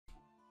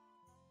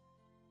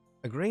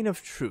A Grain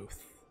of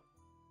Truth.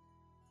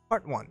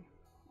 Part 1.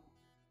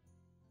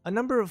 A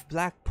number of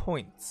black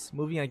points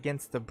moving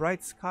against the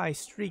bright sky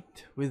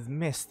streaked with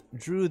mist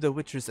drew the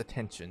Witcher's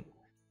attention.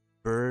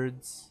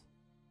 Birds.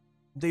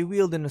 They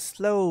wheeled in a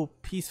slow,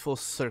 peaceful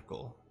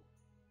circle,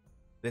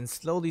 then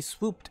slowly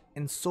swooped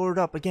and soared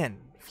up again,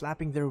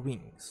 flapping their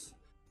wings.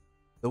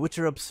 The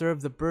Witcher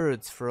observed the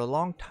birds for a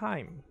long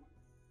time.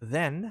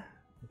 Then,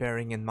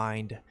 bearing in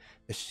mind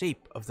the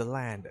shape of the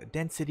land,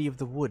 density of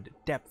the wood,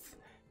 depth,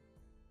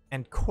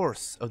 and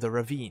course of the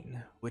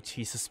ravine, which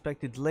he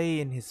suspected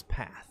lay in his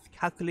path,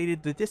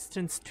 calculated the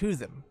distance to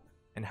them,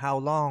 and how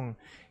long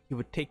he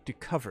would take to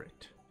cover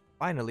it.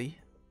 Finally,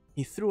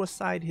 he threw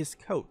aside his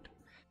coat,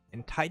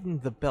 and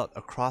tightened the belt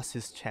across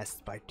his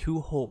chest by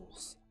 2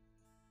 holes.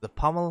 The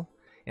pommel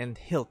and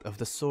hilt of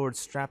the sword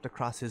strapped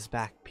across his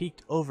back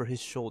peeked over his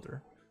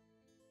shoulder.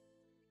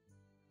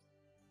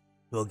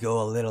 "We'll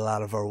go a little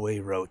out of our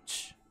way,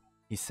 Roach,"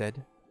 he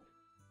said.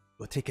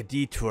 "We'll take a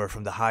detour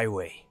from the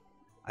highway.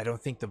 I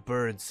don't think the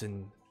birds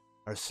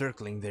are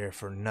circling there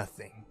for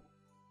nothing."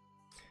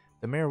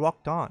 The mare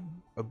walked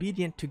on,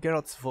 obedient to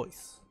Geralt's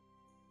voice.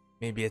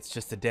 "Maybe it's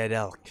just a dead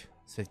elk,"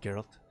 said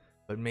Geralt,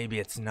 "but maybe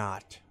it's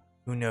not.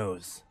 Who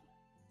knows?"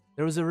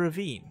 There was a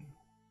ravine.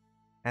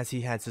 As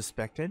he had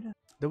suspected,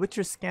 the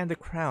Witcher scanned the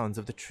crowns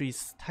of the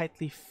trees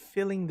tightly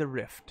filling the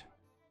rift.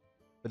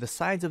 But the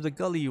sides of the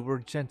gully were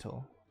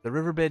gentle, the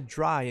riverbed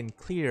dry and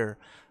clear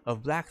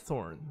of black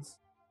thorns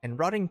and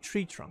rotting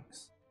tree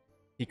trunks.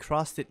 He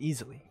crossed it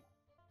easily.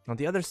 On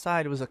the other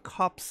side was a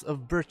copse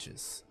of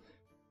birches,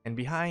 and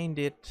behind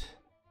it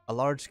a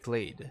large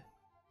glade,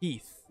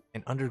 heath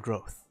and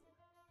undergrowth,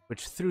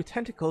 which threw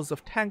tentacles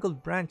of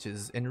tangled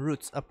branches and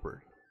roots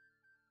upward.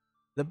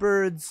 The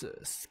birds,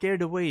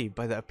 scared away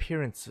by the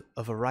appearance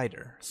of a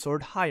rider,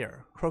 soared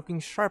higher, croaking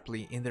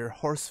sharply in their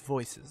hoarse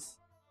voices.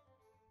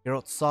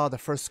 Geralt saw the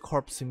first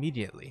corpse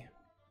immediately.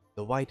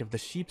 The white of the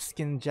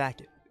sheepskin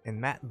jacket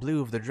and matte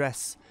blue of the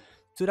dress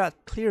stood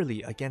out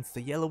clearly against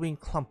the yellowing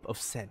clump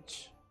of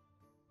sedge.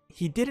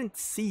 He didn't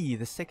see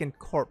the second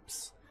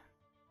corpse,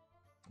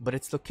 but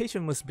its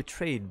location was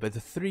betrayed by the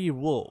 3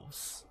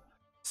 wolves,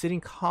 sitting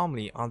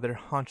calmly on their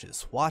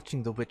haunches,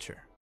 watching the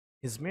Witcher.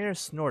 His mare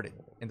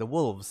snorted, and the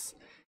wolves,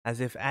 as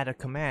if at a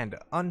command,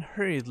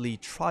 unhurriedly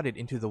trotted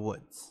into the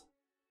woods,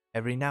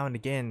 every now and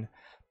again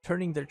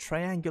turning their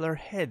triangular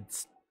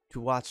heads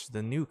to watch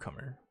the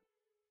newcomer.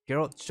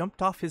 Geralt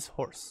jumped off his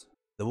horse.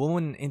 The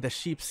woman in the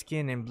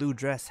sheepskin and blue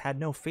dress had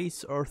no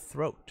face or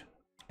throat,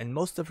 and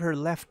most of her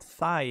left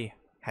thigh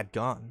had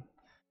gone.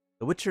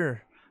 The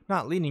Witcher,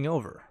 not leaning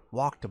over,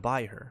 walked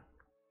by her.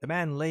 The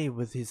man lay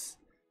with his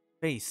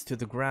face to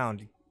the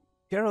ground.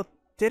 Geralt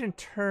didn't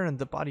turn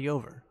the body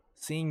over,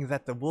 seeing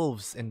that the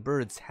wolves and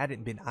birds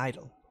hadn't been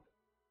idle,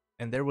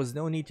 and there was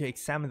no need to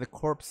examine the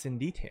corpse in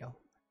detail.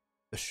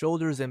 The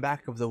shoulders and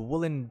back of the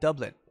woolen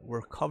doublet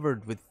were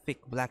covered with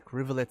thick black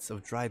rivulets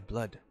of dried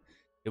blood.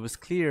 It was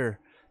clear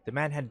the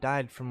man had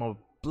died from a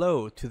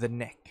blow to the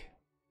neck,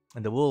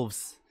 and the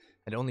wolves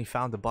had only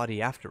found the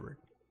body afterward.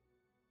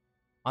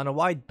 On a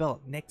wide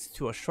belt next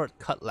to a short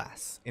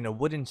cutlass in a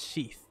wooden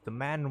sheath, the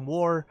man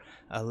wore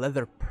a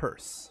leather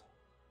purse.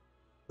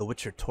 The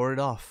Witcher tore it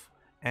off,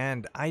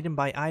 and item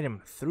by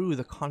item threw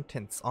the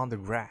contents on the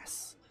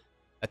grass.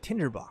 A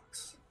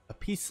tinderbox, a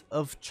piece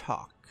of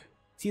chalk,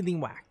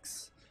 sealing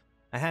wax,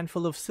 a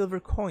handful of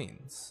silver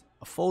coins,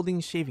 a folding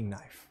shaving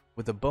knife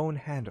with a bone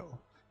handle,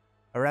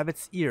 a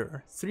rabbit's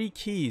ear, 3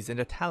 keys and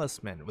a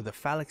talisman with a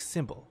phallic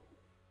symbol.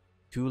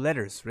 2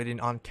 letters written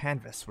on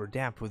canvas were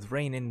damp with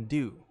rain and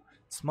dew,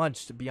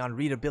 smudged beyond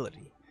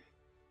readability.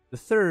 The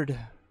 3rd,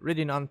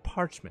 written on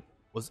parchment,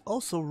 was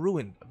also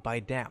ruined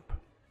by damp,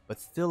 but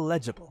still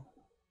legible.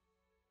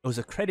 It was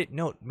a credit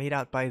note made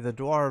out by the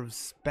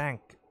dwarves'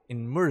 bank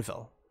in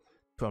Murville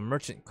to a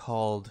merchant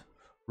called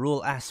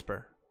Rule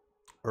Asper,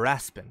 or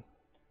Aspen.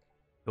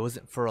 It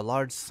wasn't for a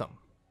large sum.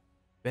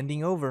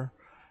 Bending over,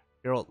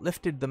 Geralt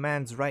lifted the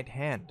man's right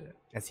hand,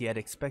 as he had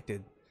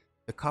expected.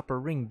 The copper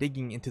ring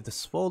digging into the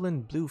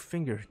swollen blue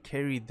finger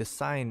carried the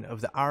sign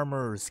of the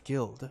Armorer's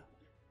Guild,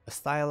 a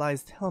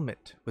stylized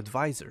helmet with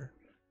visor,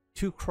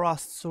 2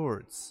 crossed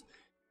swords,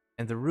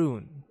 and the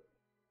rune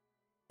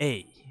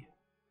A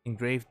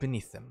engraved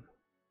beneath them.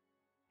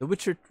 The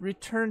Witcher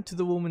returned to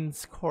the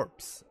woman's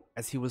corpse.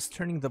 As he was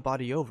turning the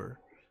body over,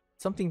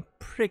 something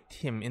pricked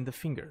him in the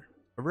finger,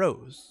 a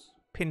rose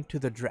pinned to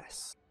the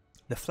dress.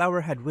 The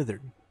flower had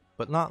withered,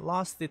 but not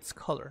lost its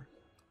color.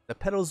 The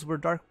petals were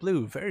dark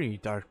blue, very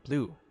dark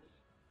blue.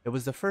 It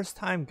was the first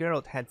time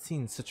Geralt had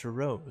seen such a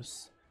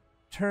rose.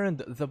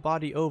 Turned the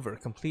body over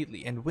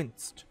completely and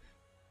winced.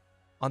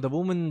 On the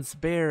woman's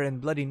bare and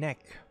bloody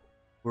neck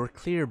were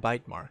clear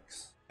bite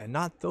marks, and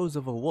not those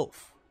of a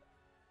wolf.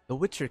 The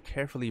Witcher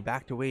carefully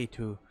backed away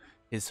to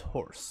his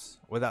horse,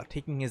 without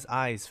taking his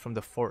eyes from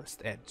the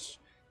forest edge.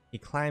 He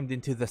climbed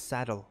into the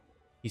saddle.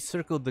 He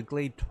circled the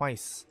glade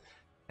twice,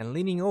 and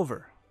leaning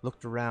over,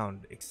 looked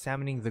around,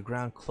 examining the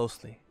ground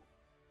closely.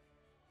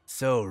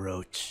 "So,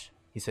 Roach,"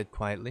 he said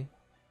quietly,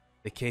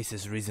 "the case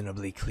is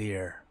reasonably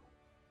clear.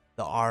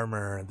 The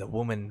armor and the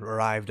woman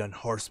arrived on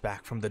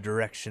horseback from the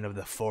direction of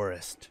the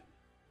forest.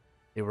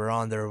 They were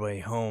on their way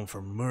home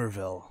from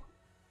Murville,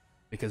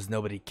 because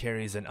nobody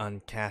carries an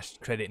uncashed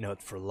credit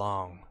note for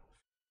long.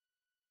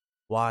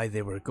 Why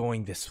they were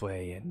going this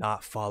way and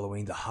not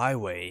following the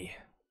highway,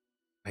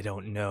 I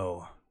don't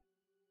know.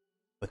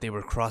 But they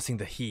were crossing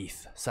the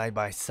heath side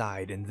by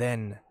side, and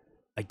then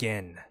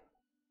again.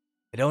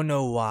 I don't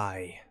know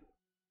why.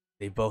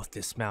 They both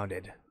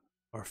dismounted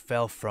or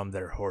fell from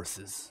their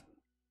horses.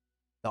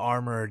 The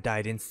armorer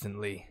died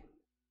instantly.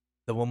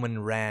 The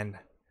woman ran,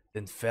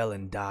 then fell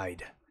and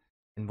died,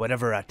 and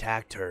whatever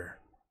attacked her,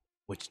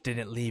 which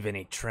didn't leave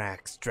any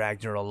tracks,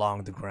 dragged her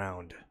along the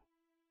ground,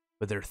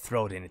 with her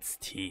throat in its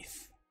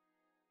teeth.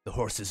 The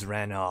horses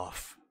ran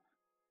off.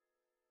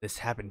 This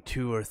happened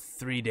 2 or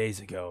 3 days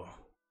ago.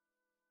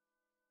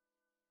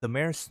 The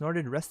mayor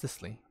snorted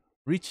restlessly,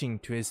 reaching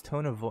to his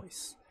tone of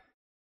voice.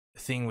 The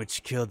thing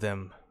which killed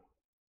them,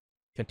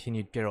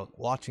 continued Geralt,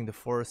 watching the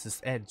forest's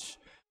edge,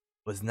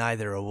 was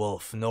neither a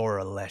wolf nor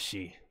a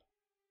leshy.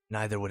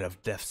 Neither would have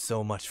left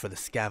so much for the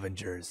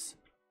scavengers.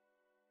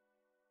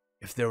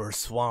 If there were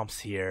swamps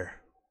here,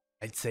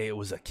 I'd say it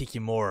was a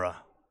kikimora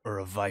or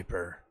a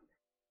viper.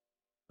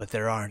 But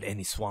there aren't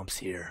any swamps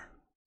here.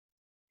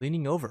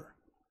 Leaning over,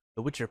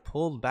 the Witcher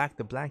pulled back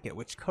the blanket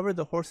which covered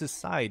the horse's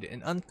side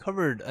and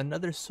uncovered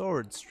another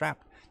sword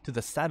strapped to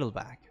the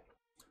saddleback,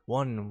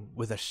 one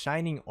with a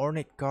shining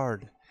ornate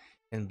guard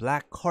and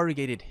black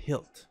corrugated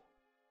hilt.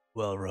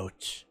 Well,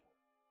 Roach,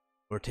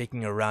 we're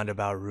taking a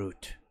roundabout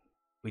route.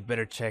 We'd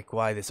better check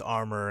why this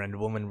armor and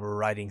woman were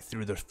riding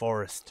through the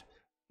forest,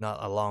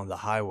 not along the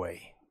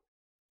highway.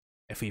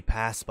 If we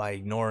pass by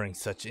ignoring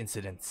such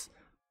incidents,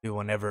 we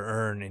will never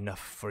earn enough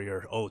for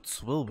your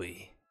oats, will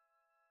we?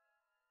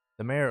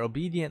 The mare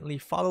obediently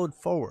followed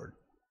forward,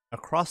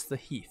 across the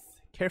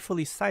heath,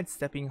 carefully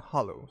sidestepping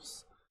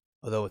hollows.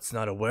 Although it's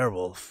not a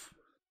werewolf,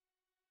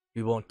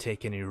 we won't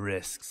take any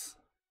risks,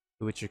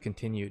 the Witcher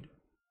continued,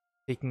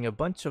 taking a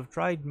bunch of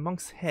dried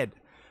monk's head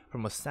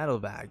from a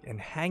saddlebag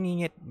and hanging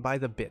it by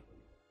the bit.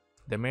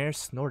 The mare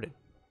snorted.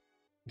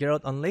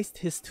 Geralt unlaced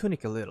his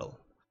tunic a little,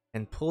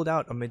 and pulled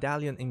out a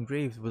medallion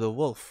engraved with a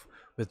wolf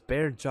with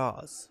bare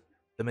jaws.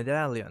 The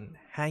medallion,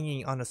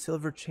 hanging on a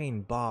silver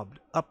chain, bobbed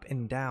up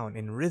and down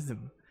in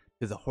rhythm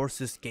to the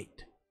horse's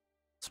gait,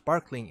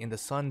 sparkling in the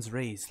sun's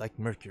rays like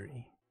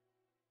mercury.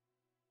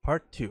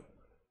 Part 2.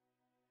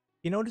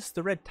 He noticed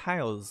the red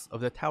tiles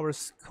of the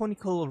tower's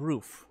conical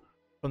roof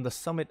from the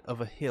summit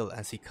of a hill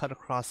as he cut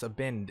across a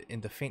bend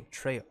in the faint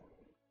trail.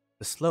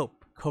 The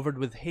slope, covered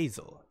with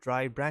hazel,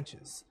 dry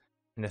branches,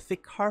 and a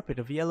thick carpet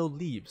of yellow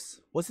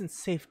leaves, wasn't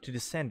safe to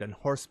descend on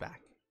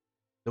horseback.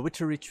 The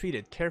Witcher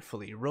retreated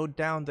carefully, rode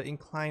down the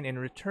incline, and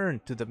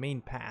returned to the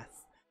main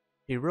path.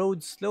 He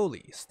rode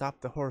slowly,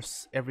 stopped the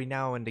horse every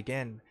now and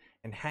again,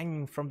 and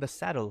hanging from the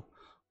saddle,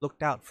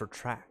 looked out for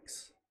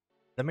tracks.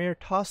 The mare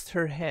tossed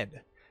her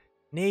head,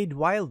 neighed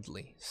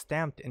wildly,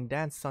 stamped and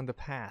danced on the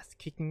path,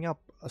 kicking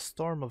up a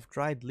storm of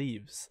dried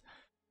leaves.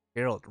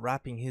 Geralt,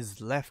 wrapping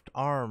his left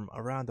arm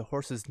around the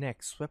horse's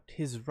neck, swept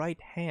his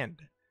right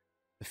hand,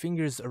 the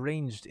fingers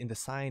arranged in the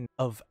sign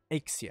of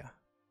Aixia,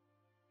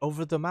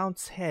 over the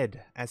mount's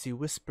head as he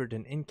whispered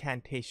an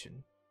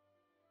incantation.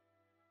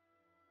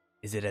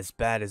 "Is it as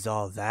bad as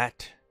all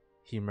that?"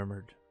 he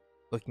murmured,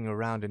 looking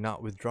around and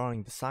not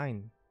withdrawing the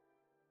sign.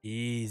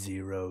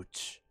 "Easy,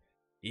 Roach.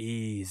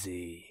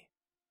 Easy."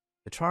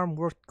 The charm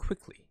worked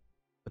quickly,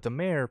 but the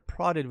mare,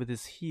 prodded with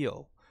his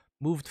heel,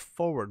 moved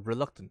forward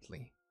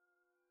reluctantly,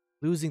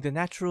 losing the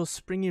natural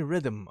springy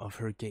rhythm of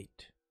her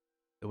gait.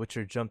 The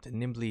Witcher jumped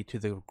nimbly to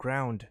the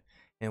ground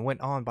and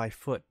went on by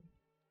foot,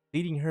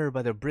 leading her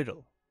by the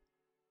bridle.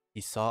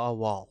 He saw a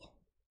wall.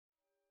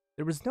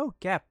 There was no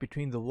gap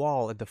between the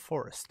wall and the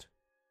forest,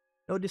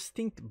 no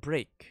distinct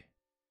break.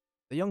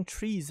 The young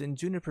trees and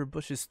juniper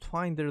bushes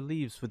twined their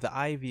leaves with the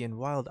ivy and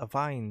wild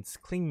vines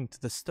clinging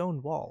to the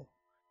stone wall.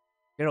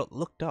 Geralt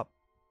looked up.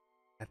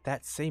 At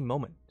that same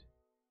moment,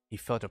 he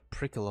felt a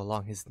prickle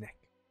along his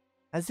neck,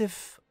 as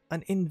if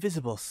an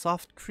invisible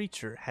soft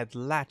creature had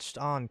latched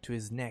on to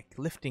his neck,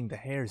 lifting the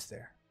hairs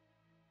there.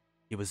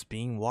 He was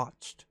being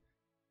watched.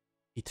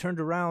 He turned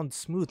around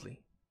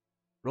smoothly.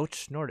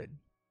 Roach snorted.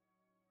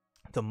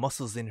 The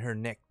muscles in her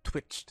neck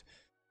twitched,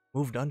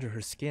 moved under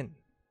her skin.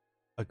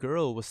 A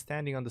girl was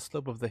standing on the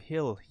slope of the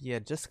hill he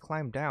had just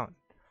climbed down,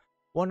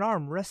 one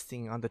arm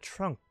resting on the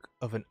trunk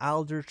of an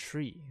alder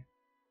tree.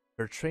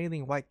 Her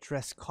trailing white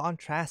dress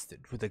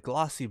contrasted with the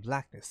glossy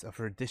blackness of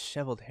her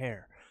disheveled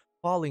hair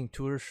falling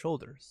to her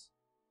shoulders.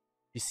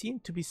 She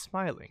seemed to be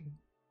smiling,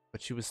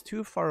 but she was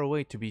too far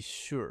away to be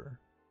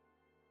sure.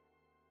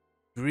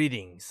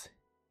 "Greetings,"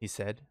 he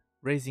said,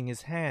 raising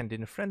his hand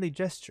in a friendly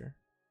gesture.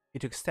 He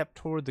took a step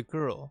toward the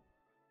girl.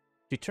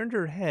 She turned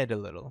her head a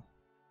little,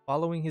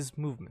 following his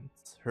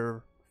movements.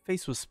 Her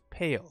face was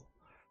pale,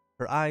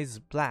 her eyes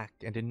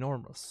black and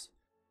enormous.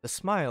 The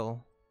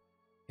smile,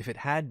 if it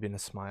had been a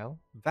smile,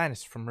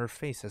 vanished from her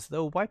face as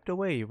though wiped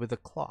away with a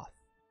cloth.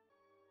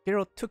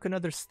 Geralt took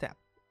another step.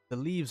 The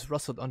leaves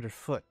rustled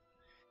underfoot.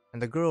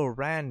 and the girl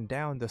ran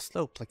down the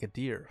slope like a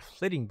deer,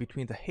 flitting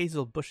between the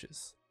hazel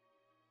bushes.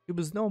 It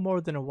was no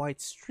more than a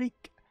white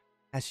streak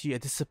as she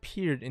had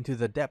disappeared into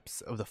the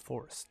depths of the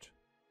forest.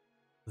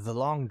 The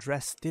long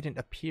dress didn't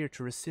appear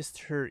to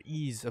resist her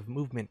ease of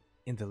movement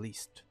in the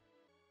least.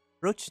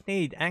 Roach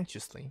neighed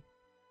anxiously,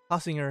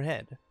 tossing her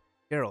head.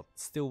 Geralt,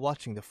 still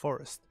watching the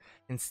forest,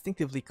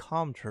 instinctively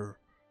calmed her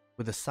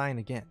with a sign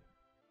again.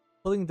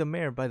 Pulling the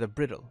mare by the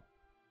bridle,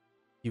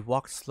 he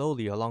walked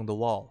slowly along the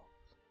wall,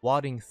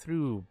 wading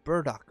through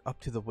burdock up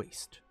to the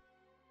waist.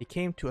 He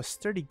came to a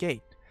sturdy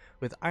gate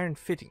with iron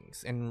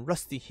fittings and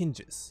rusty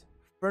hinges,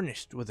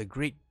 furnished with a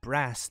great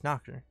brass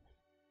knocker.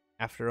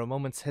 After a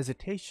moment's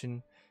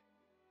hesitation,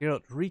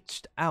 Geralt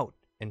reached out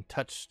and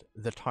touched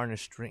the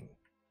tarnished ring.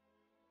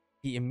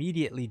 He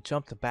immediately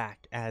jumped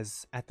back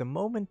as, at the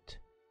moment,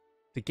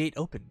 the gate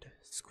opened,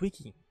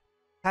 squeaking,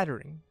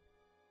 pattering,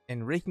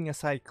 and raking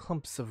aside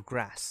clumps of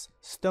grass,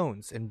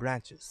 stones, and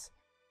branches.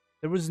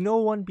 There was no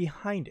one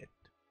behind it.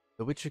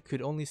 The Witcher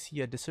could only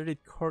see a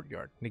deserted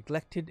courtyard,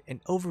 neglected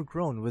and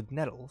overgrown with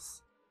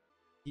nettles.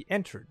 He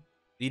entered,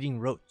 leading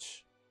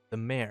Roach. The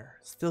mare,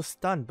 still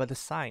stunned by the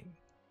sign,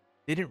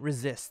 didn't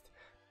resist,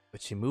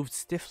 but she moved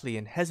stiffly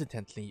and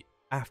hesitantly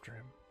after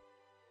him.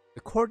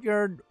 The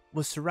courtyard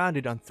was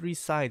surrounded on 3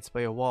 sides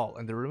by a wall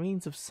and the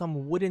remains of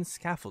some wooden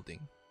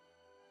scaffolding.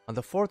 On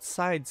the 4th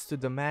side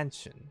stood the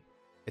mansion,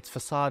 its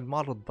facade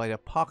modeled by a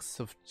pox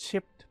of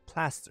chipped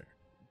plaster,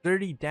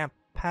 dirty damp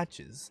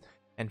patches,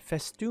 and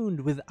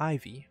festooned with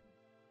ivy.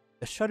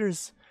 The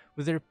shutters,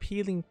 with their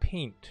peeling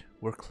paint,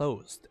 were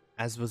closed,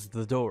 as was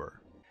the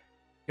door.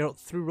 Geralt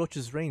threw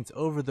Roach's reins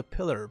over the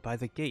pillar by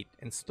the gate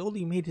and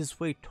slowly made his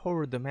way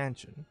toward the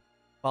mansion,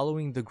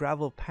 following the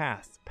gravel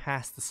path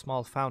past the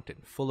small fountain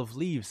full of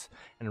leaves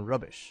and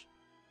rubbish.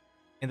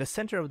 In the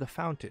center of the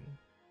fountain,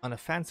 on a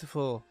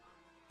fanciful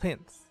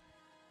plinth,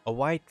 a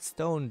white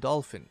stone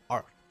dolphin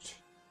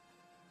arched,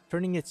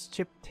 turning its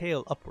chipped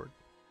tail upward.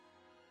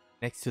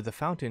 Next to the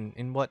fountain,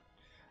 in what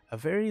a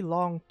very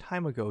long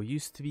time ago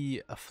used to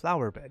be a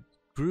flower bed,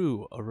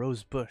 grew a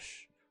rose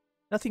bush.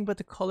 Nothing but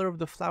the color of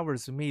the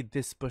flowers made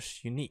this bush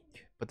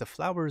unique, but the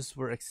flowers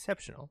were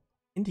exceptional,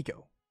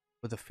 indigo,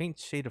 with a faint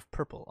shade of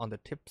purple on the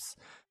tips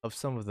of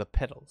some of the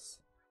petals.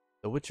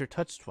 The Witcher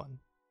touched one,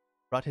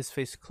 brought his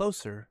face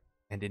closer,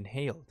 and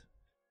inhaled.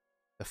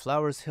 The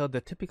flowers held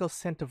the typical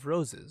scent of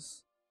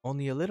roses,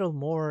 only a little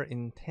more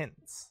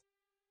intense.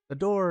 The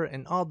door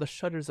and all the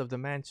shutters of the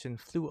mansion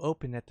flew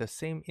open at the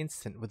same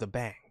instant with a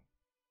bang.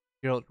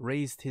 Geralt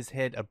raised his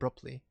head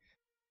abruptly.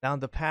 Down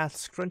the path,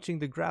 scrunching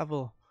the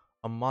gravel,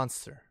 a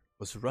monster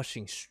was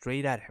rushing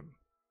straight at him.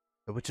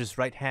 The Witcher's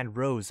right hand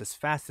rose as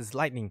fast as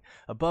lightning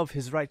above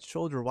his right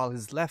shoulder while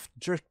his left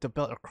jerked the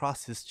belt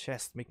across his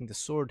chest, making the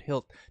sword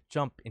hilt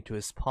jump into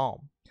his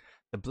palm.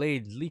 The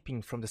blade,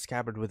 leaping from the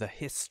scabbard with a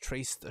hiss,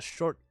 traced a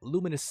short,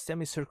 luminous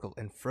semicircle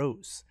and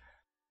froze,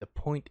 the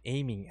point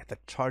aiming at the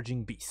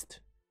charging beast.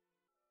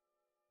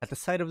 At the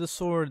sight of the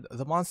sword,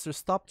 the monster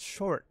stopped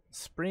short,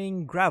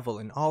 spraying gravel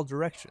in all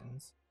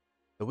directions.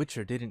 The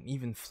Witcher didn't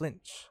even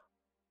flinch.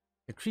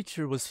 The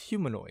creature was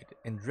humanoid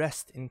and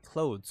dressed in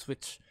clothes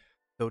which,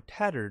 though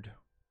tattered,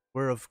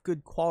 were of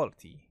good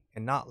quality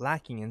and not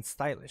lacking in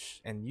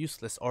stylish and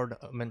useless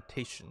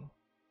ornamentation.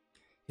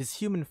 His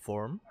human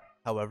form,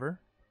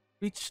 however,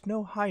 reached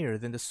no higher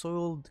than the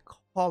soiled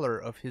collar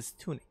of his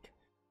tunic,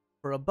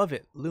 for above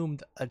it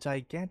loomed a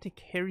gigantic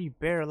hairy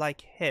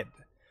bear-like head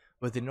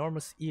with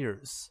enormous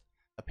ears,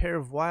 a pair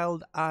of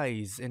wild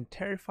eyes, and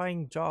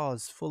terrifying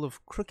jaws full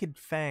of crooked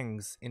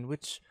fangs in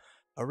which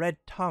a red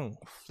tongue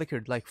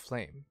flickered like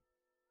flame.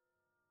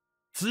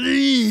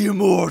 "Flee,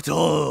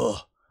 mortal!"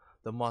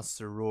 the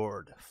monster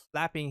roared,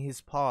 flapping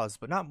his paws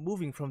but not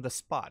moving from the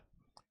spot.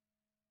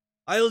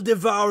 "I'll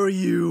devour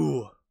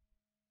you!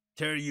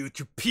 Tear you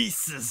to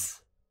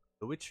pieces!"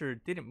 The Witcher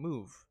didn't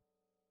move,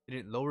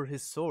 didn't lower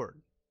his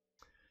sword.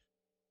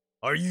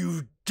 "Are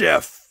you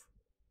deaf?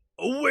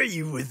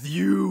 Away with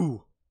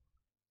you!"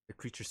 the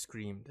creature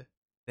screamed,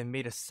 then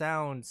made a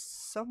sound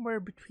somewhere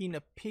between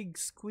a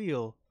pig's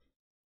squeal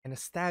and a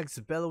stag's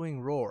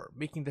bellowing roar,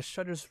 making the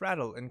shutters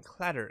rattle and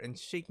clatter and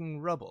shaking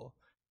rubble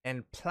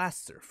and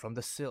plaster from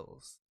the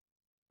sills.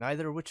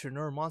 Neither Witcher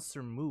nor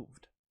monster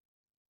moved.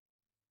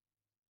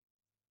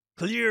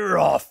 "Clear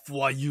off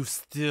while you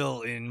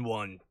still in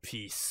one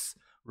piece,"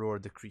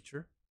 roared the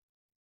creature,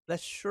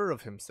 less sure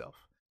of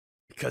himself.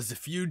 "Because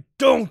if you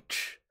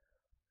don't,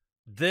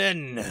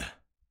 then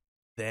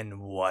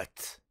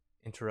what?"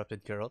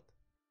 interrupted Geralt.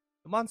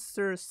 The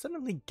monster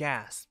suddenly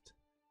gasped,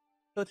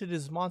 tilted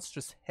his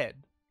monstrous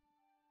head.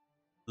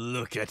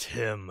 "Look at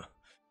him.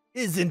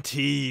 Isn't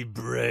he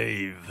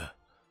brave?"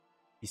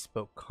 He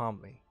spoke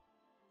calmly,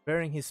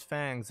 baring his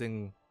fangs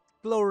and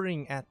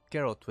glowering at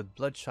Geralt with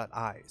bloodshot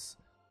eyes.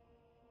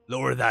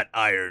 "Lower that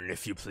iron,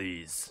 if you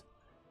please.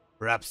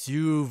 Perhaps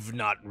you've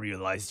not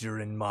realized you're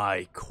in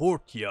my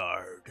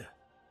courtyard.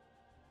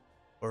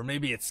 Or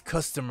maybe it's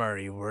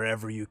customary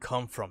wherever you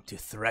come from to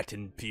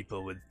threaten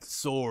people with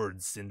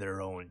swords in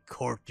their own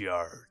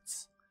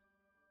courtyards."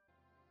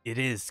 "It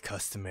is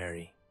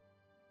customary,"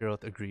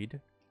 Geralt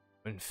agreed.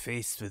 When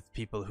faced with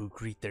people who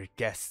greet their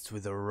guests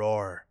with a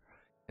roar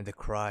and the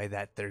cry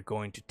that they're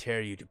going to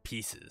tear you to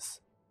pieces.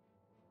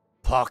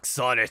 Pox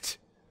on it!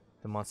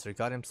 The monster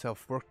got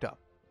himself worked up.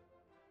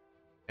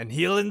 And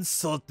he'll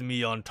insult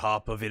me on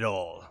top of it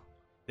all.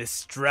 This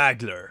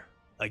straggler,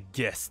 a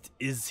guest,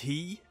 is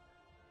he?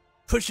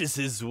 Pushes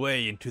his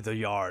way into the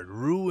yard,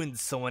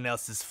 ruins someone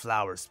else's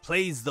flowers,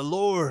 plays the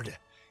Lord,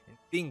 and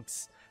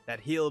thinks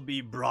that he'll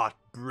be brought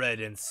bread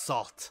and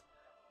salt.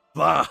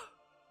 Bah!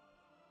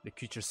 The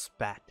creature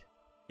spat,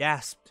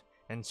 gasped,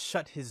 and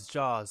shut his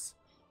jaws.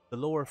 The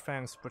lower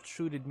fangs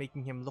protruded,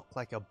 making him look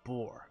like a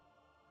boar.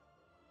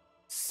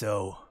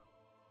 So,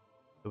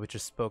 the Witcher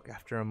spoke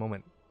after a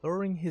moment,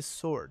 lowering his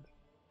sword.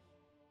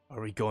 Are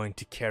we going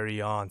to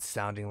carry on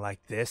sounding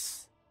like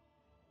this?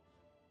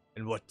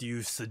 And what do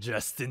you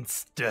suggest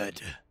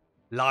instead?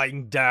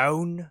 Lying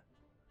down?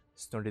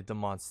 Snorted the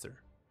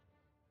monster.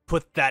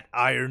 Put that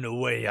iron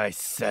away, I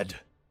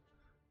said.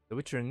 The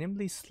Witcher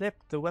nimbly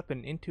slipped the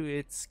weapon into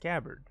its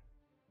scabbard,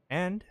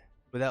 and,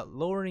 without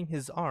lowering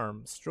his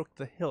arm, stroked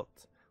the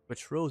hilt,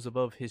 which rose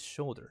above his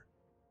shoulder.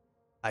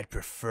 I'd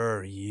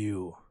prefer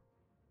you,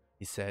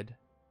 he said,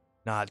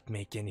 not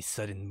make any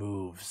sudden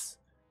moves.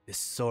 This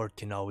sword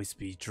can always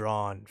be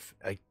drawn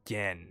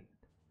again,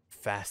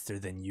 faster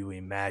than you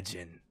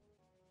imagine.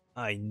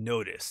 I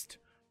noticed,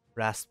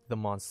 rasped the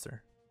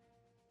monster.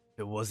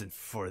 If it wasn't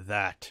for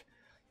that,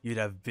 you'd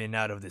have been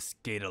out of this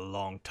gate a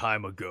long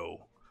time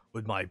ago,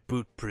 with my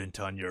boot print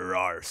on your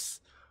arse.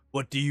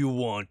 What do you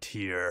want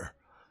here?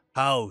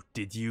 How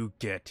did you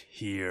get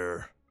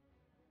here?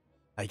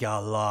 I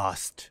got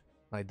lost,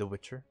 lied the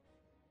Witcher.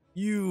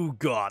 You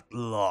got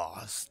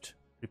lost,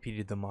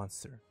 repeated the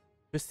monster,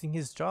 twisting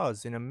his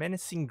jaws in a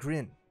menacing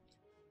grin.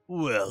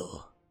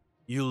 Well,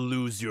 you'll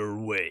lose your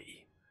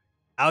way.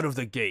 Out of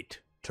the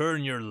gate,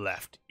 turn your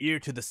left, ear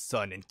to the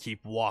sun, and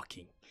keep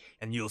walking,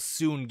 and you'll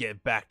soon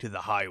get back to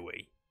the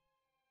highway.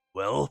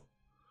 Well,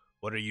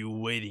 what are you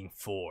waiting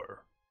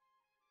for?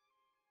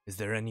 Is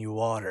there any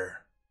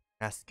water?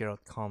 Asked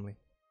Geralt calmly.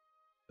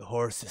 The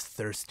horse is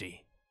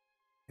thirsty,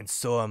 and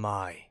so am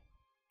I,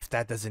 if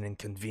that doesn't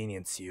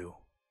inconvenience you.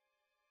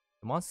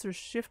 The monster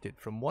shifted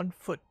from one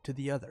foot to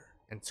the other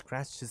and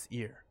scratched his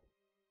ear.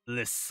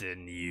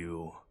 Listen,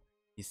 you,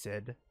 he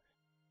said.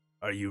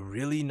 Are you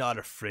really not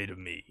afraid of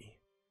me?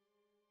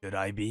 Should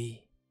I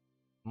be?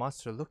 The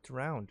monster looked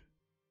around,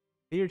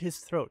 cleared his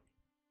throat,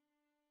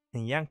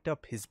 and yanked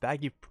up his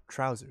baggy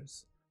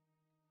trousers.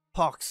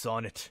 Pox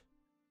on it!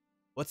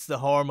 What's the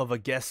harm of a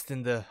guest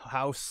in the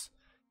house?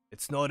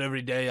 It's not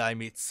every day I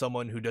meet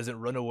someone who doesn't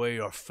run away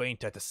or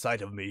faint at the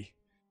sight of me.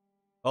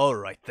 All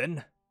right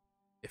then.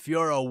 If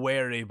you're a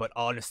wary but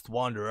honest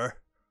wanderer,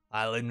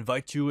 I'll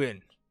invite you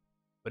in.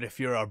 But if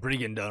you're a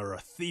brigand or a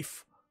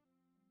thief,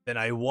 then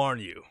I warn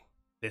you,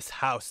 this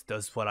house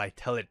does what I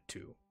tell it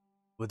to.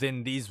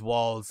 Within these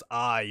walls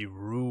I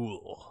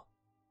rule.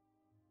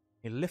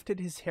 He lifted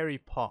his hairy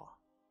paw.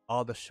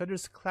 All the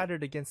shutters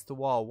clattered against the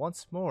wall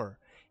once more,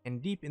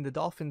 and deep in the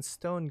dolphin's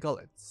stone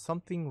gullet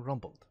something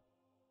rumbled.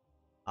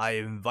 I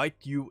invite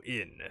you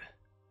in,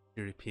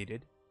 he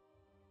repeated.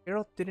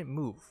 Geralt didn't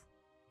move,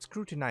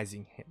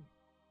 scrutinizing him.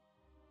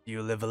 Do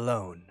you live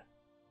alone?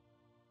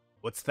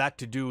 What's that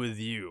to do with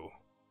you?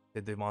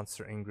 Said the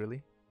monster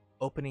angrily,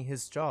 opening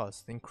his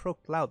jaws, then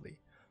croaked loudly.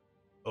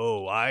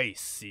 Oh, I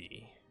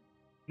see.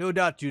 No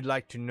doubt you'd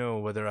like to know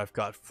whether I've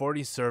got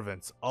 40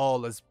 servants,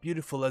 all as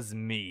beautiful as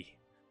me.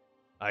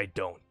 I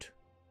don't.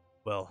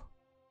 Well,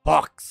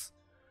 pox!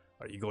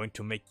 Are you going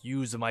to make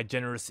use of my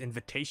generous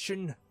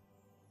invitation?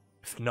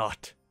 If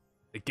not,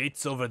 the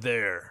gate's over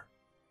there.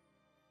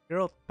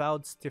 Geralt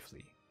bowed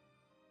stiffly.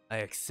 I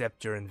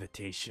accept your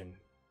invitation,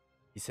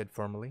 he said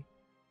formally.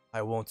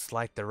 I won't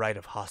slight the right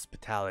of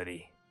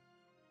hospitality.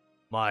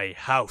 My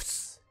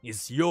house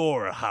is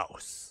your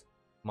house,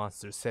 the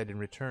monster said in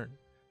return,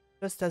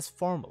 just as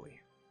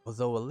formally,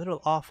 although a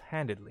little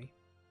off-handedly.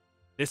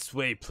 This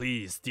way,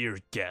 please, dear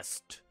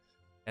guest,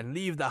 and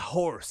leave the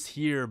horse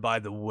here by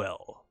the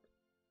well.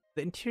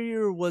 The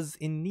interior was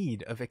in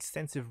need of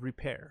extensive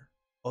repair,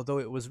 although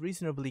it was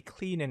reasonably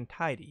clean and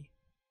tidy.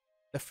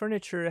 The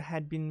furniture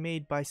had been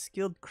made by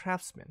skilled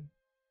craftsmen,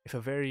 if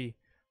a very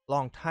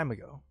long time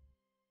ago.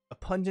 A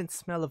pungent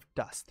smell of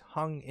dust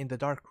hung in the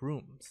dark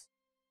rooms.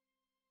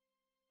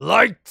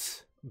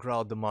 Light!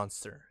 Growled the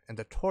monster, and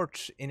the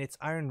torch in its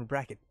iron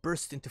bracket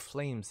burst into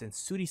flames and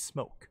sooty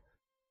smoke.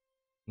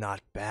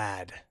 Not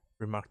bad,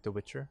 remarked the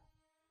Witcher.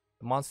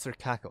 The monster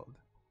cackled.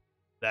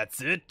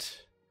 That's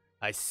it?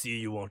 I see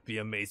you won't be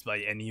amazed by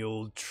any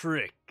old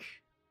trick.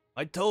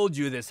 I told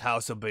you this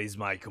house obeys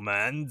my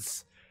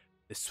commands.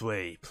 This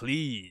way,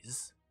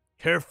 please.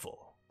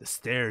 Careful, the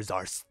stairs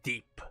are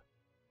steep.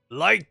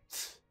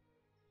 Light!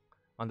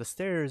 On the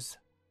stairs,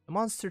 the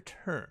monster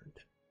turned.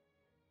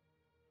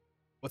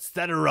 What's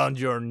that around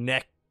your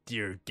neck,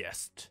 dear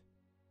guest?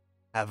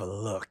 Have a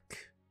look.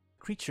 The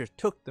creature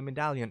took the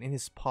medallion in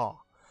his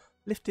paw,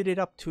 lifted it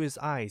up to his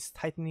eyes,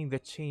 tightening the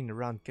chain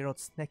around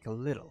Geralt's neck a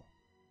little.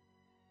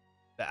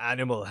 The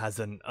animal has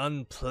an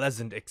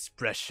unpleasant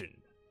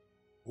expression.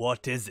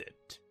 What is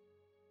it?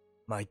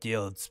 My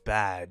guild's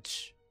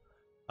badge.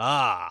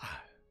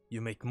 Ah,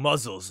 you make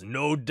muzzles,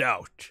 no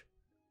doubt.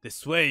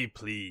 This way,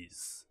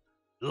 please.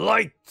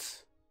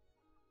 Light!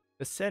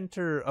 The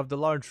center of the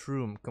large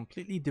room,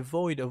 completely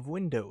devoid of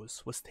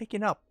windows, was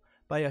taken up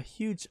by a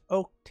huge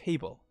oak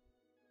table,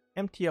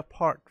 empty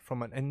apart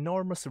from an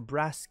enormous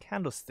brass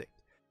candlestick,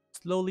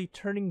 slowly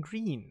turning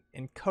green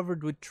and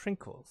covered with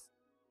trinkles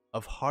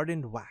of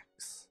hardened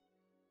wax.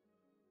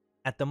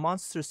 At the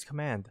monster's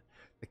command,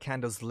 the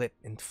candles lit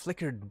and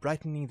flickered,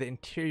 brightening the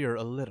interior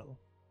a little.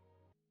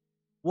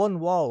 One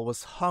wall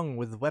was hung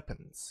with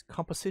weapons,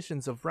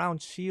 compositions of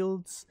round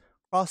shields,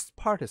 crossed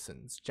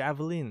partisans,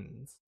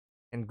 javelins,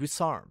 and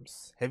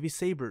guisarmes, heavy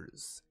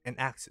sabers, and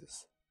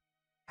axes.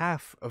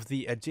 Half of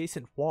the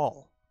adjacent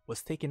wall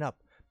was taken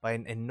up by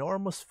an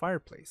enormous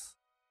fireplace,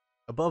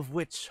 above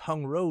which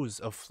hung rows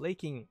of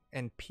flaking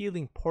and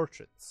peeling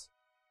portraits.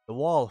 The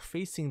wall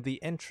facing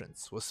the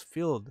entrance was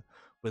filled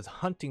with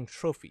hunting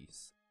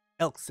trophies,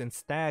 elks and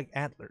stag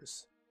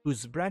antlers,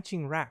 whose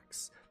branching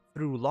racks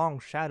threw long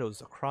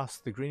shadows across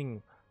the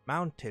grinning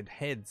mounted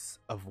heads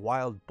of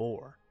wild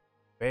boar,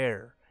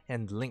 bear,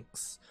 and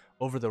lynx,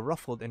 over the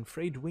ruffled and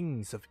frayed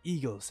wings of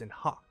eagles and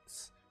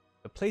hawks.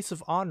 The place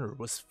of honor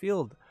was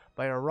filled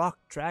by a rock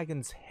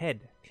dragon's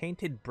head,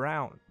 tainted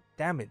brown,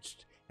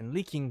 damaged, and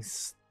leaking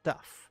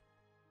stuff.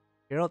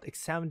 Geralt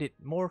examined it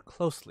more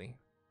closely.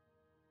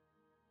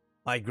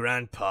 My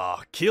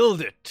grandpa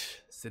killed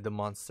it, said the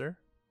monster,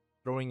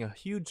 throwing a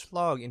huge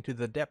log into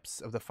the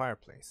depths of the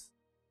fireplace.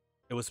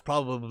 It was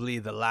probably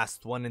the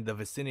last one in the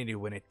vicinity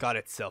when it got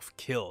itself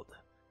killed.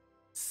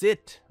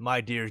 Sit,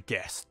 my dear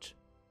guest.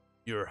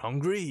 You're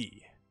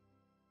hungry?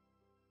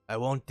 I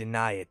won't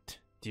deny it,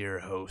 dear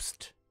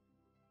host.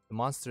 The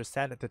monster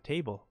sat at the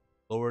table,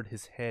 lowered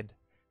his head,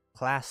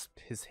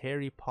 clasped his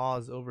hairy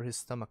paws over his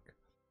stomach,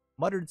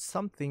 muttered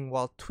something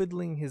while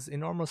twiddling his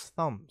enormous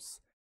thumbs,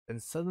 then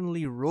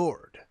suddenly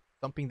roared,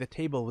 thumping the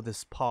table with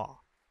his paw.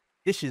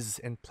 Dishes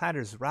and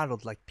platters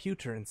rattled like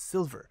pewter and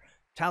silver,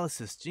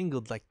 chalices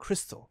jingled like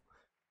crystal.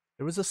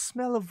 There was a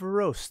smell of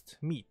roast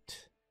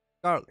meat,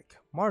 garlic,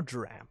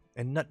 marjoram,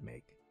 and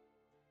nutmeg.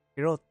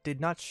 Geralt did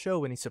not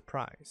show any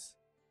surprise.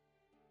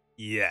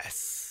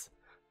 Yes,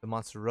 the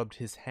monster rubbed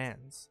his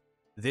hands.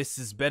 This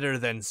is better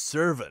than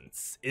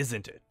servants,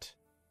 isn't it?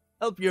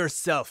 Help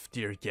yourself,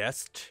 dear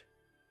guest.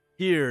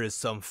 Here is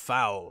some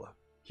fowl.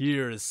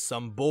 Here is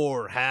some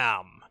boar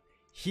ham.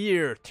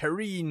 Here,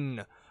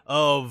 terrine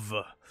of...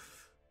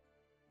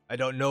 I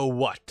don't know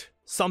what.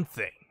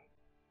 Something.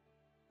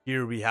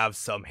 Here we have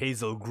some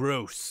hazel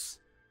grouse.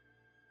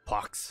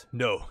 Pox,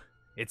 no,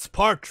 it's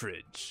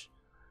partridge.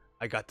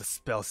 I got the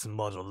spells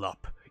muddled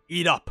up.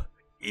 Eat up!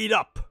 Eat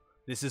up!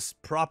 This is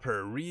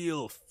proper,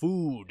 real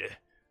food.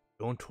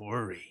 Don't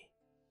worry.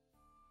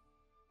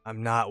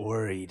 I'm not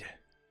worried.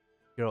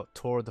 Geralt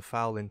tore the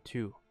fowl in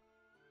two.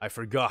 I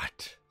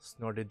forgot,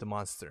 snorted the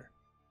monster,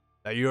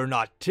 that you're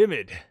not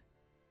timid.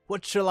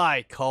 What shall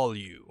I call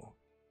you?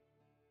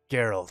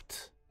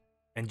 Geralt.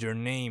 And your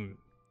name,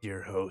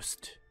 dear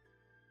host?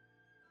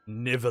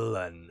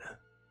 Nivellen.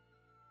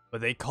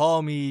 But they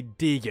call me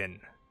Deegan,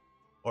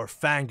 or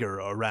Fanger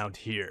around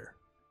here,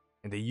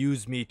 and they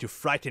use me to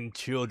frighten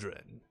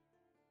children.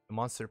 The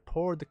monster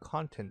poured the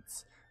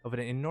contents of an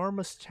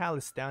enormous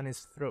chalice down his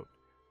throat,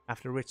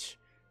 after which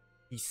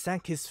he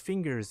sank his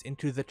fingers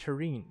into the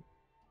terrine,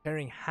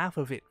 tearing half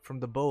of it from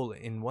the bowl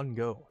in one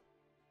go.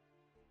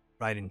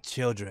 Frighten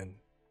children,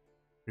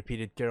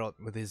 repeated Geralt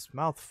with his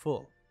mouth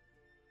full.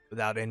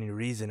 Without any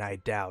reason, I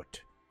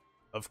doubt.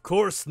 Of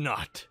course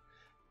not.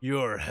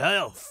 Your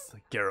health,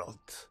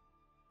 Geralt.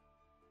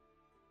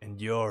 And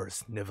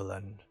yours,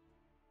 Nivellen.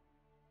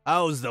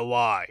 How's the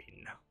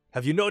wine?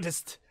 Have you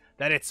noticed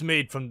that it's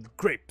made from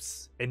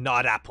grapes and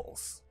not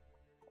apples?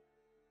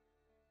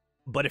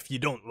 But if you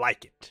don't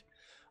like it,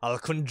 I'll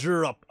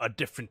conjure up a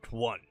different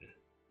one.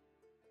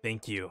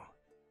 Thank you.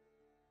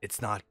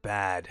 It's not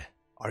bad.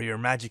 Are your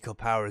magical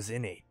powers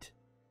innate?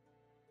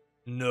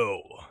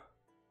 No.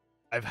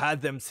 I've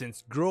had them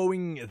since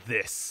growing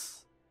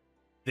this.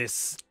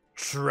 This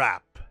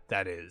trap,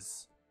 that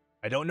is.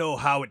 I don't know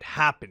how it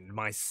happened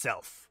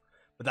myself,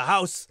 but the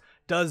house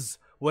does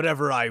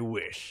whatever I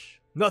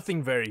wish.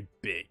 Nothing very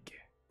big.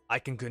 I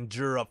can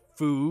conjure up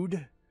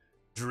food,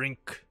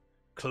 drink,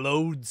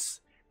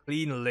 clothes,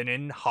 clean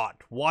linen,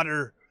 hot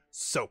water,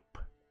 soap.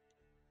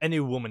 Any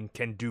woman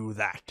can do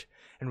that,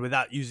 and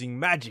without using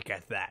magic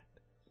at that.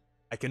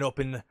 I can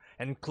open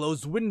and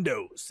close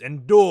windows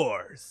and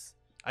doors.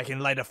 I can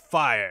light a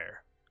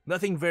fire.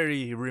 Nothing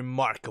very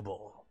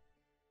remarkable.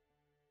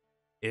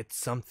 It's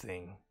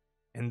something.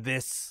 And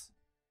this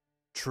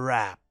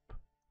trap,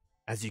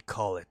 as you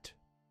call it,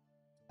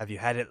 have you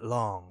had it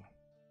long?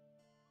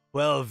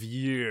 12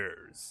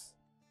 years.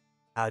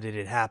 How did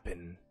it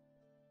happen?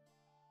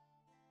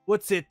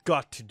 What's it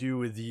got to do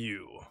with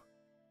you?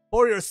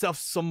 Pour yourself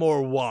some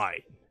more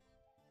wine.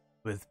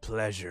 With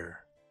pleasure.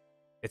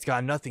 It's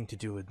got nothing to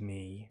do with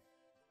me.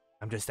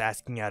 I'm just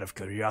asking out of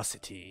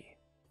curiosity.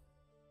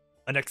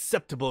 An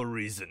acceptable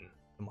reason,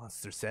 the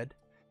monster said,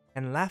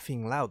 and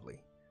laughing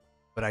loudly.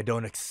 but I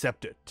don't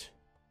accept it.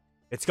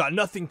 It's got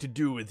nothing to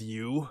do with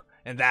you,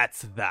 and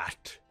that's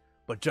that.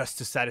 But just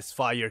to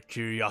satisfy your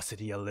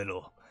curiosity a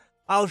little,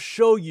 I'll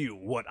show you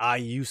what I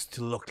used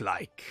to look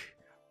like.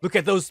 Look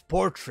at those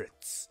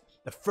portraits.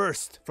 The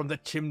first from the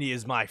chimney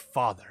is my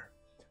father.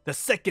 The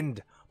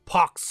second,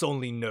 Pox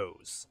only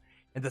knows.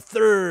 And the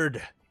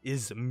third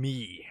is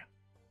me.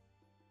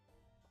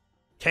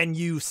 Can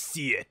you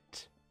see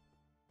it?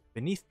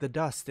 Beneath the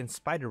dust and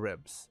spider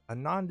webs, a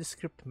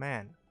nondescript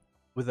man,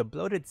 with a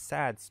bloated,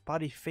 sad,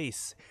 spotty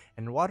face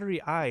and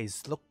watery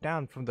eyes, looked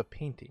down from the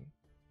painting.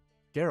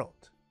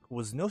 Geralt, who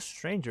was no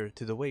stranger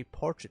to the way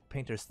portrait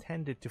painters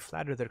tended to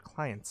flatter their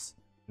clients,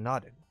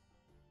 nodded.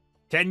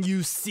 Can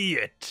you see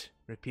it?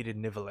 Repeated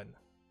Nivellen,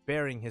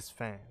 baring his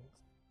fangs.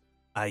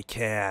 I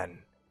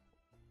can.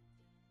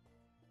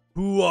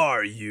 Who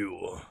are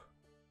you?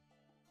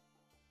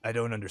 I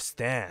don't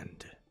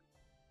understand.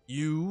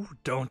 You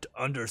don't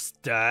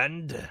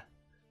understand?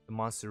 The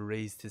monster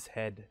raised his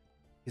head.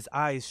 His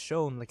eyes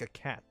shone like a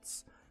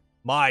cat's.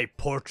 My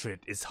portrait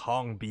is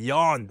hung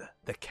beyond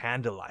the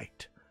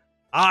candlelight.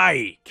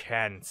 I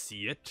can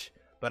see it,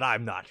 but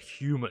I'm not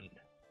human.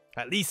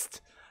 At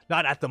least,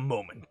 not at the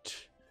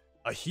moment.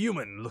 A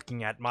human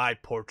looking at my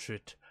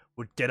portrait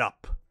would get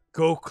up,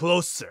 go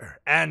closer,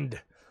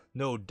 and,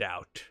 no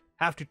doubt,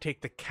 have to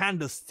take the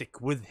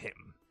candlestick with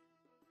him.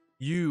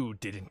 You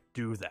didn't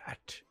do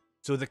that,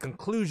 so the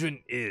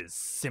conclusion is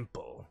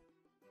simple.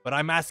 But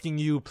I'm asking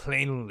you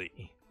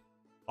plainly,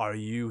 are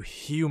you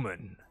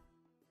human?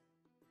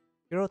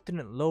 Geralt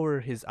didn't lower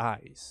his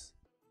eyes.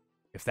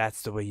 If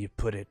that's the way you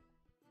put it,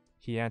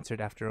 he answered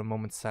after a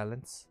moment's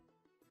silence.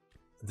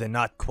 Then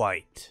not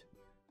quite.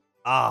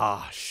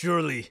 Ah,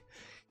 surely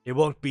it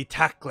won't be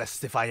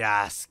tactless if I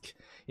ask.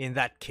 In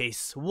that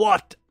case,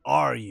 what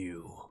are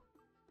you?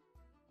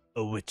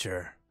 A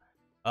witcher.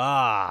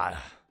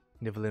 Ah,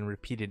 Nivellen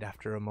repeated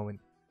after a moment.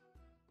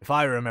 If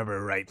I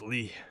remember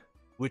rightly,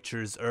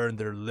 witchers earn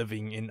their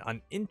living in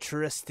an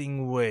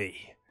interesting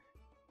way.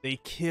 They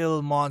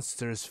kill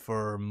monsters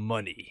for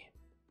money.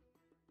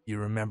 You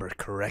remember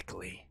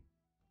correctly.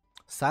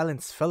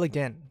 Silence fell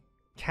again.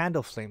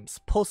 Candle flames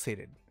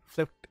pulsated,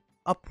 flipped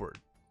upward,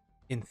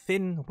 in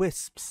thin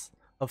wisps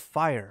of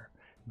fire,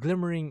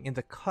 glimmering in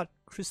the cut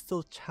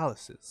crystal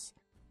chalices.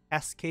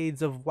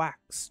 Cascades of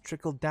wax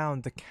trickled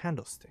down the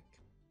candlestick.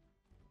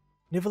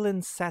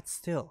 Nivellen sat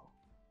still,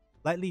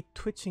 lightly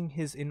twitching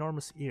his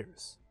enormous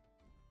ears.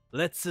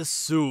 Let's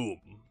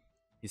assume,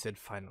 he said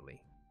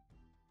finally,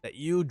 that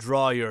you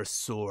draw your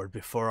sword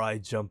before I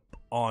jump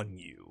on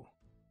you.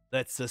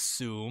 Let's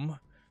assume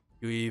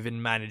you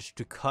even manage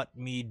to cut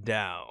me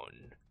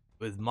down.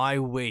 With my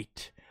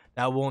weight,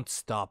 that won't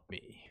stop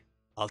me.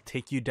 I'll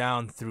take you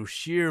down through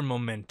sheer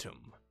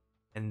momentum,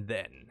 and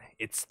then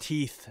it's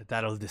teeth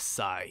that'll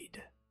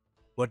decide.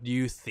 What do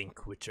you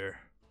think, Witcher?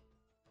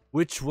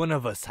 Which one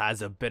of us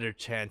has a better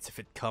chance if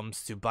it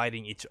comes to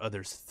biting each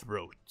other's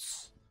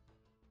throats?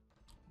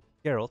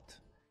 Geralt,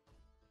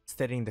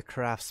 steadying the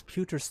caraffe's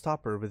pewter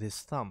stopper with his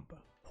thumb,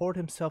 poured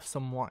himself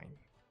some wine,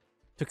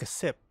 took a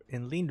sip,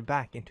 and leaned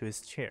back into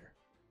his chair.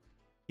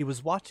 He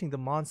was watching the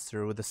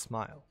monster with a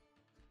smile,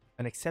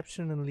 an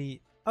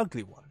exceptionally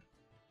ugly one.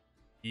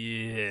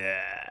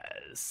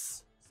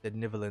 Yes, said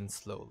Nivellen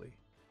slowly,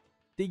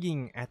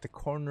 digging at the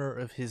corner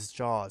of his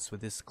jaws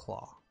with his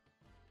claw.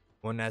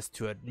 One has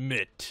to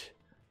admit,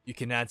 you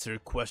can answer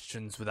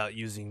questions without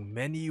using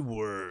many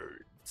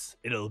words.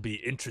 It'll be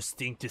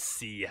interesting to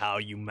see how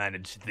you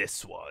manage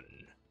this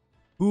one.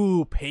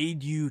 Who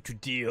paid you to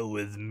deal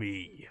with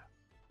me?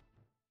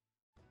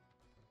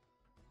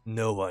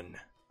 No one.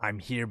 I'm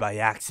here by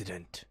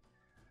accident.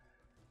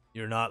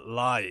 You're not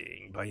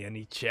lying by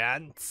any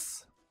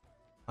chance?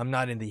 I'm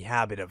not in the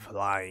habit of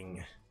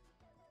lying.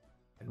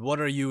 And what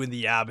are you in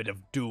the habit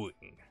of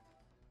doing?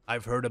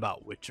 I've heard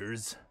about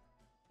witchers.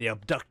 They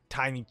abduct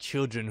tiny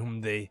children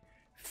whom they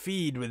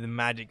feed with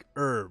magic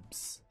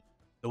herbs.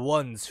 The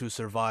ones who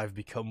survive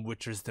become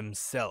witchers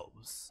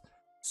themselves,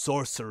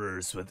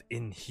 sorcerers with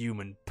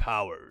inhuman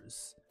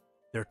powers.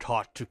 They're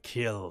taught to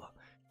kill,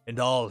 and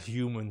all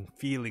human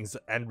feelings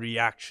and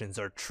reactions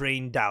are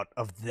trained out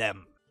of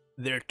them.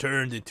 They're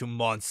turned into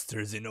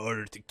monsters in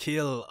order to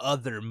kill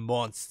other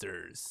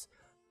monsters.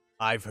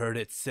 I've heard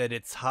it said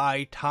it's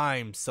high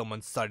time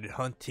someone started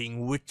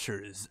hunting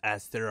witchers,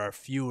 as there are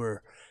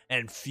fewer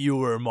and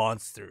fewer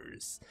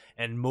monsters,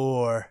 and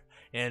more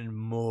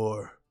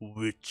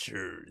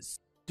witchers.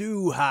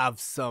 Do have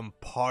some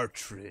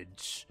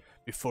partridge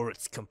before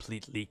it's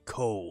completely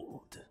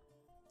cold.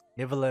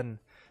 Nivellen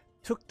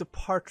took the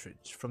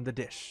partridge from the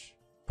dish,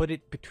 put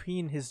it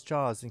between his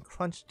jaws and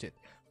crunched it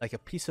like a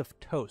piece of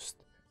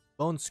toast,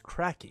 bones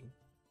cracking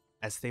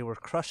as they were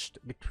crushed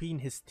between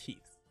his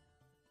teeth.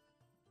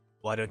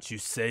 Why don't you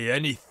say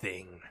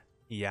anything?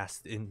 He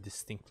asked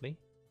indistinctly,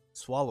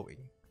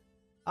 swallowing.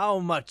 How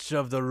much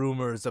of the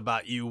rumors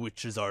about you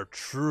witches are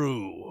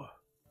true?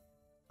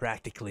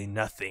 Practically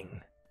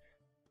nothing.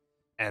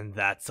 And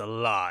that's a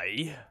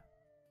lie?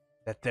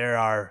 That there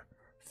are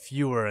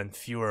fewer and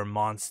fewer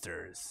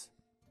monsters.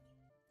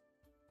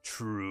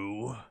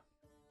 True.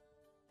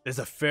 There's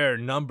a fair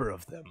number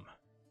of them.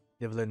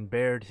 Nivlin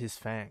bared his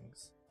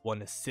fangs.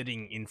 One is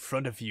sitting in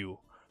front of you,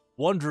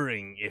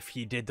 wondering if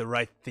he did the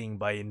right thing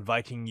by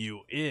inviting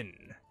you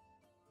in.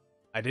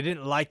 I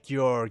didn't like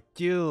your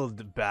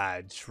guild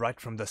badge right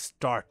from the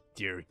start,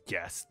 dear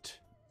guest.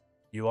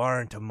 You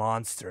aren't a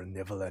monster,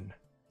 Nivlin,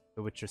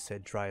 the Witcher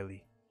said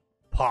dryly.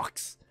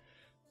 Pox!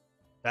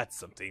 That's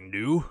something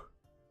new.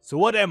 So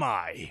what am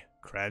I?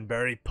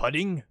 Cranberry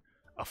pudding?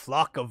 A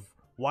flock of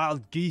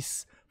wild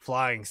geese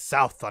flying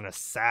south on a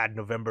sad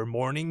November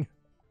morning?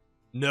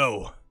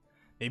 No,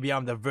 maybe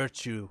I'm the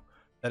virtue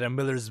that a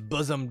miller's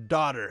bosom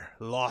daughter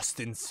lost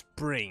in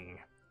spring.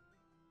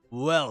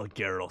 Well,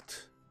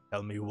 Geralt,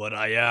 tell me what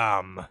I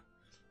am.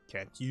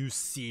 Can't you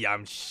see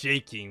I'm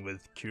shaking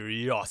with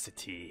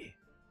curiosity?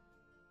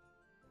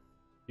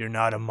 You're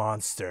not a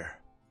monster.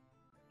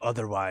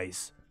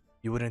 Otherwise,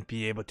 you wouldn't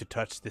be able to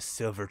touch this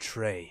silver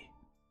tray.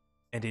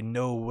 And in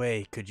no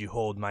way could you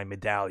hold my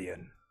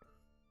medallion.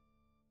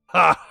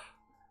 Ha!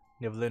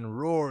 Nivlin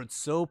roared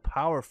so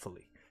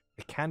powerfully,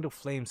 the candle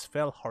flames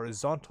fell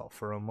horizontal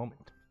for a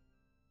moment.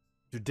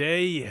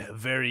 Today,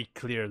 very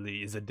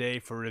clearly, is a day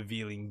for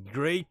revealing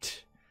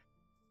great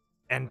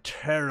and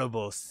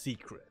terrible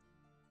secrets.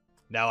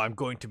 Now I'm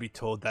going to be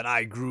told that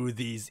I grew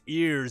these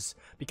ears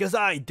because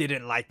I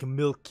didn't like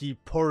milky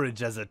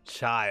porridge as a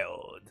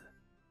child.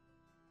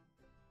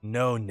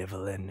 No,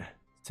 Nivlin,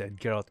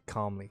 said Geralt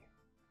calmly.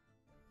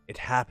 It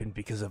happened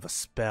because of a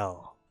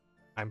spell.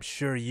 I'm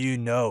sure you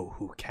know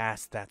who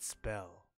cast that spell.